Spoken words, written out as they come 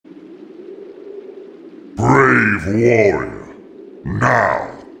Brave warrior,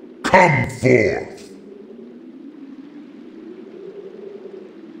 now come forth.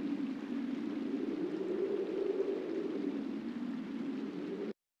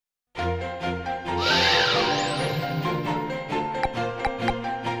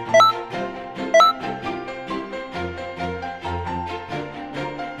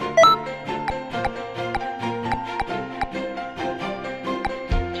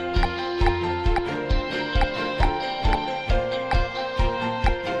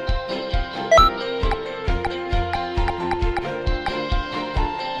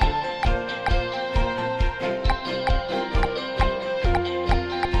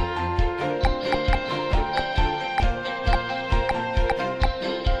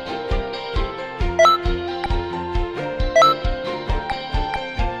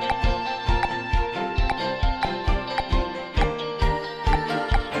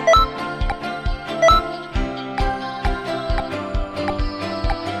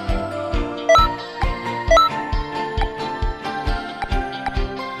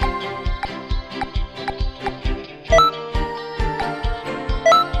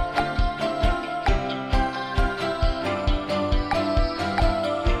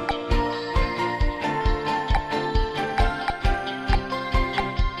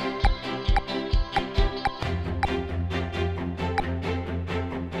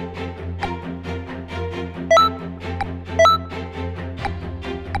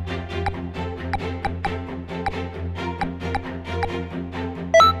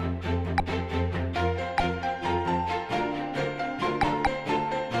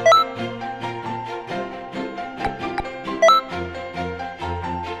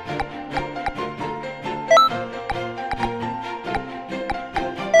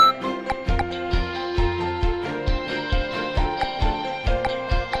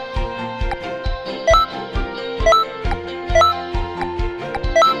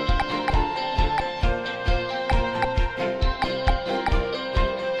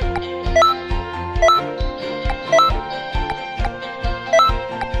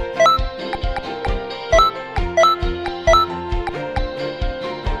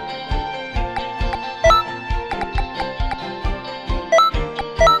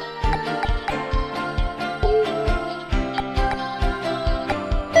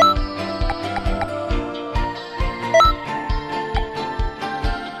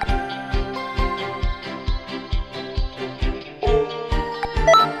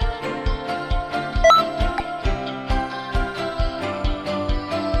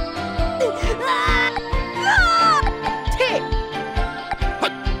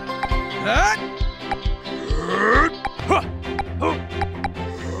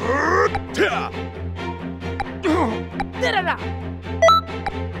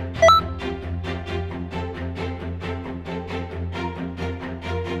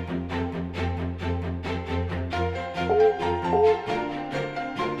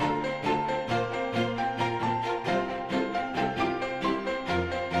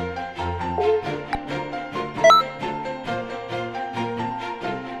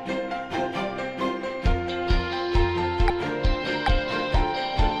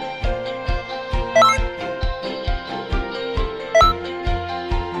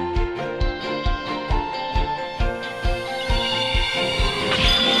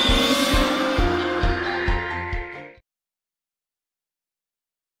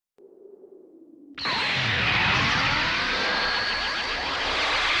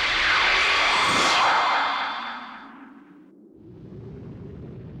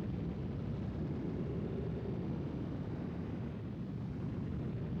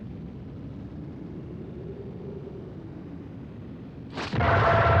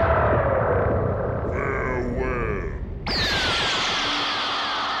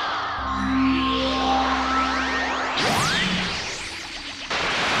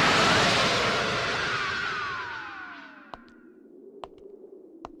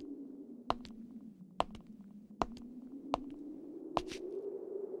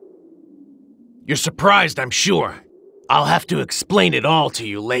 You're surprised, I'm sure. I'll have to explain it all to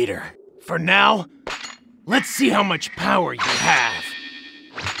you later. For now, let's see how much power you have.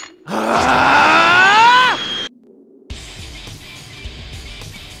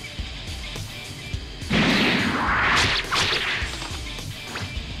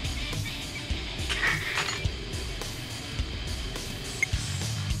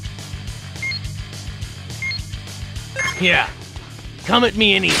 Yeah, come at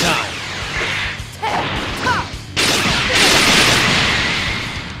me anytime.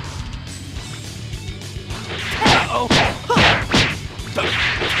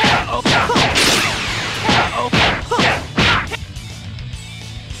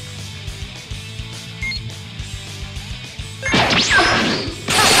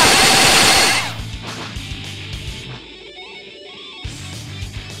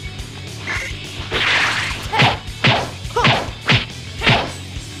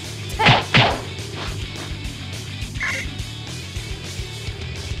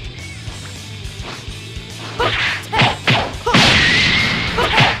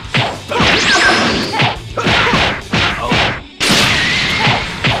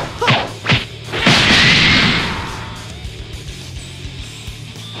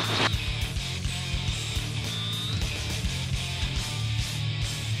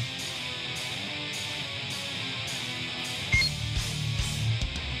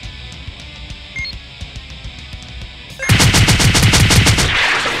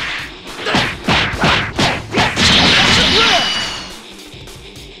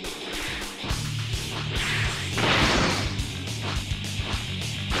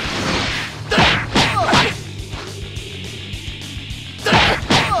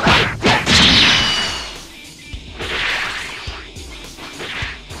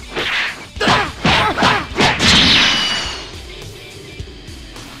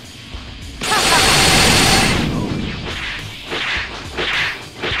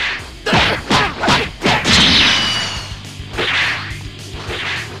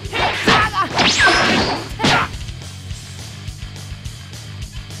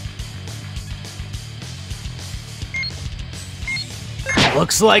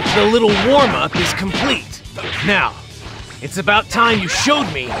 Looks like the little warm-up is complete. Now, it's about time you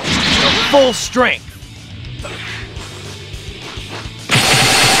showed me your full strength.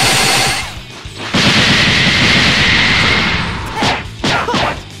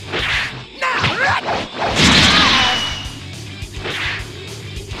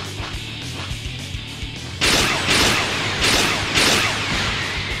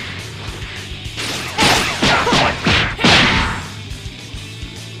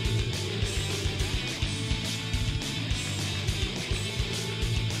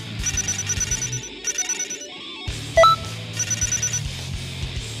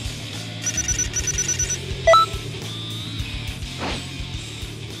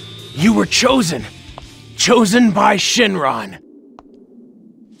 You were chosen. Chosen by Shinron.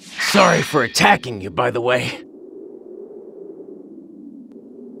 Sorry for attacking you, by the way.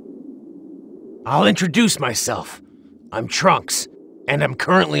 I'll introduce myself. I'm Trunks, and I'm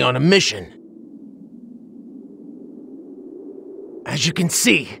currently on a mission. As you can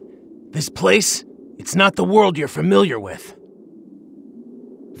see, this place, it's not the world you're familiar with.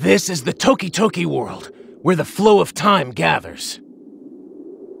 This is the Toki Toki world, where the flow of time gathers.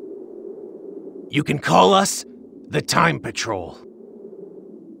 You can call us the Time Patrol.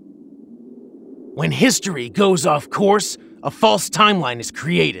 When history goes off course, a false timeline is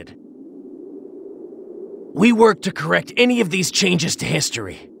created. We work to correct any of these changes to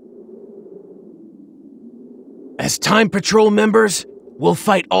history. As Time Patrol members, we'll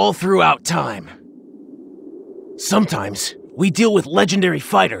fight all throughout time. Sometimes, we deal with legendary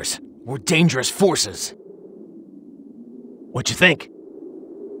fighters or dangerous forces. What you think?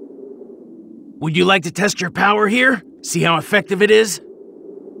 Would you like to test your power here? See how effective it is?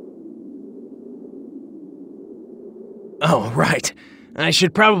 Oh, right. I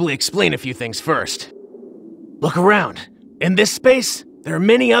should probably explain a few things first. Look around. In this space, there are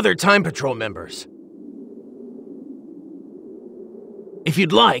many other Time Patrol members. If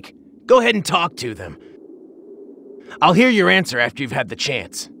you'd like, go ahead and talk to them. I'll hear your answer after you've had the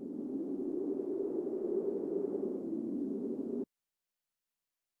chance.